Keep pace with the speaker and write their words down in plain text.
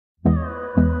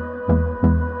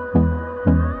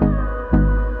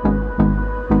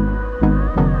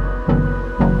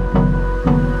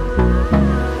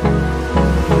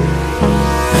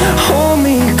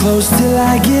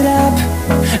I get up,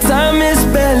 time is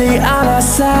barely on our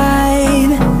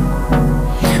side.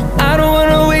 I don't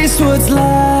wanna waste what's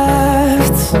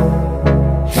left.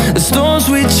 The storms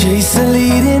we chase are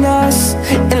leading us,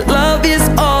 and love is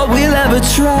all we'll ever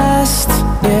trust.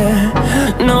 Yeah,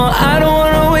 no, I don't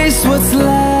wanna waste what's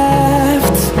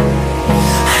left.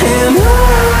 And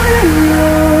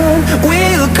on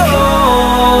we'll go,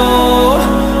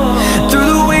 through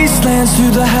the wastelands,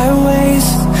 through the highways,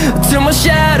 till my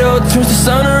shadow turns to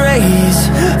sun rays.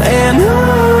 And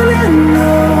on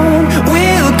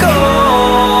we'll go,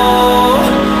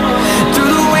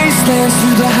 through the wastelands,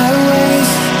 through the highways,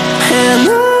 and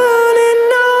on we'll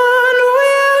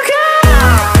go.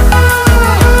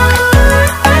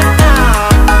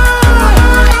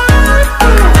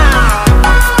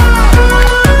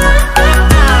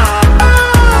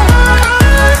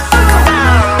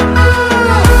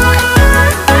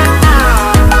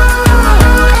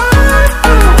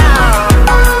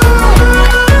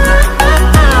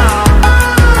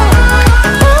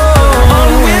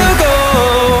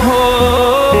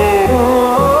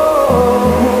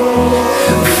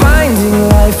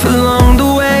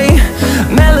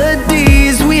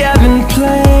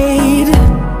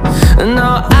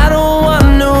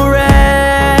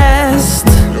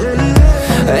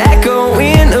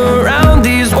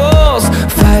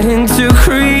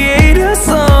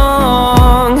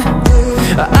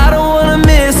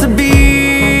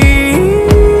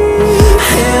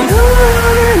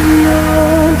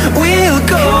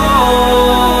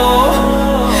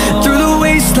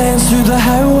 Through the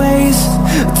highways,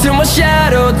 till my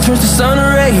shadow turns to sun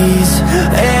rays.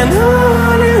 And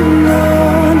on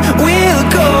we'll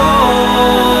go,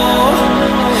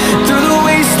 through the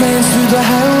wastelands, through the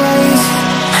highways,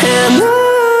 and on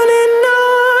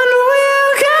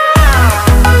we'll go.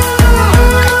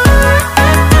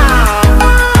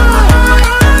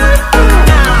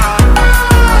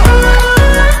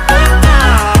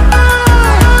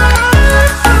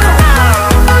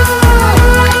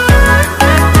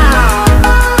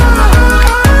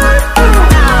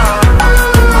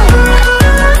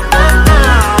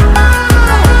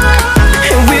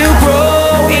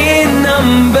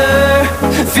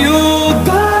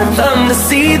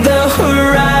 See the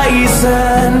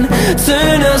horizon,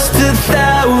 turn us to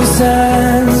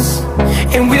thousands,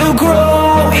 and we'll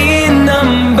grow in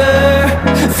number,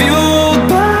 fueled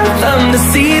by them. To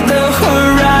see the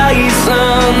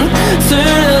horizon,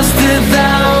 turn us to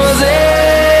thousands,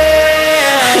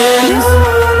 and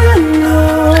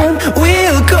on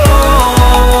we'll go,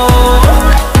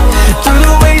 through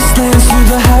the wastelands, through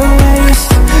the highways,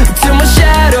 till my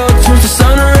shadow turns to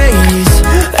sun rays.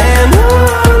 And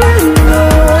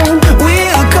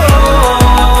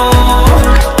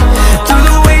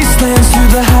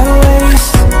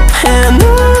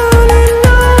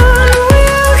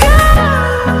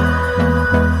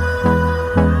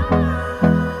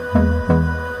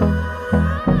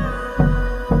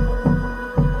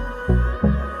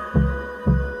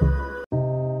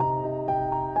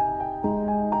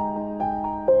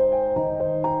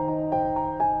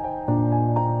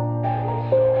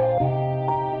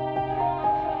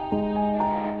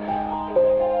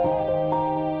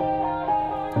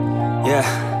yeah,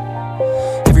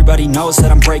 everybody knows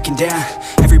that I'm breaking down.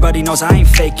 Everybody knows I ain't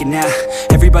faking now.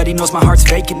 Everybody knows my heart's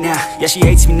vacant now. Yeah, she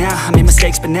hates me now, I made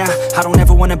mistakes, but now I don't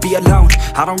ever wanna be alone.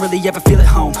 I don't really ever feel at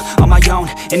home, on my own,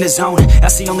 in the zone.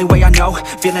 That's the only way I know,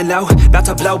 feeling low, about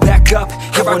to blow back up.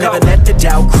 Here I won't ever let the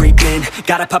doubt creep in.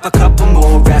 Gotta pop a couple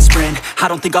more aspirin. I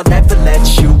don't think I'll ever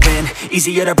let you in.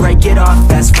 Easier to break it off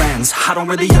best friends. I don't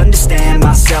really understand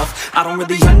myself, I don't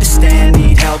really understand,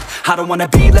 need help. I don't wanna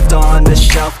be left on the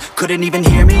shelf. Couldn't even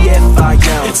hear me if I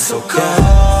yelled. It's so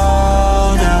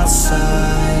cold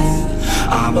outside,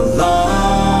 I'm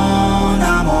alone,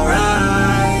 I'm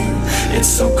alright. It's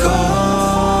so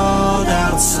cold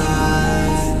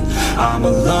outside, I'm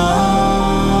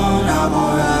alone, I'm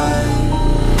alright.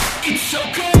 It's so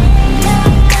cold.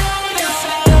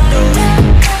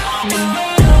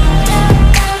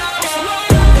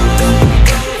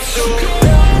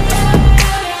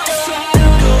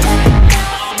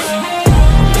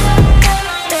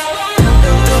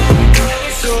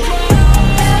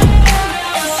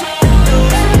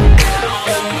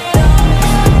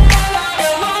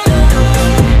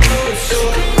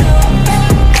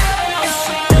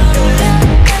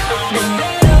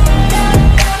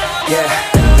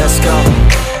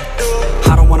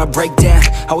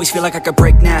 Always feel like I could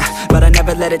break now, but I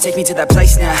never let it take me to that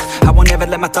place now. I won't ever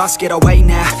let my thoughts get away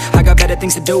now. I got better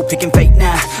things to do, picking fate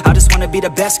now. I just wanna be the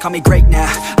best, call me great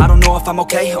now. I don't know if I'm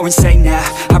okay or insane now.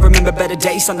 I remember better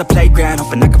days on the playground,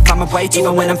 hoping I can find my way to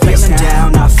even when I'm feeling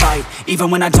down, I fight, even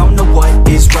when I don't know what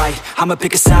is right. I'ma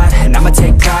pick a side, and I'ma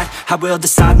take pride. I will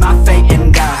decide my fate,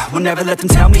 and I will never let them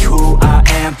tell me who I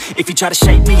am. If you try to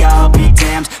shape me, I'll be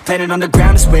damned. Planet on the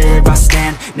ground is where I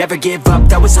stand. Never give up,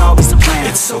 that was always the plan.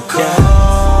 It's so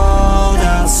cold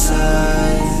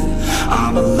outside,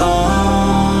 I'm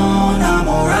alone, I'm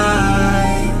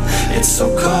alright. It's so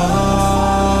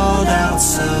cold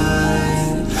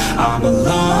outside, I'm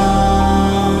alone.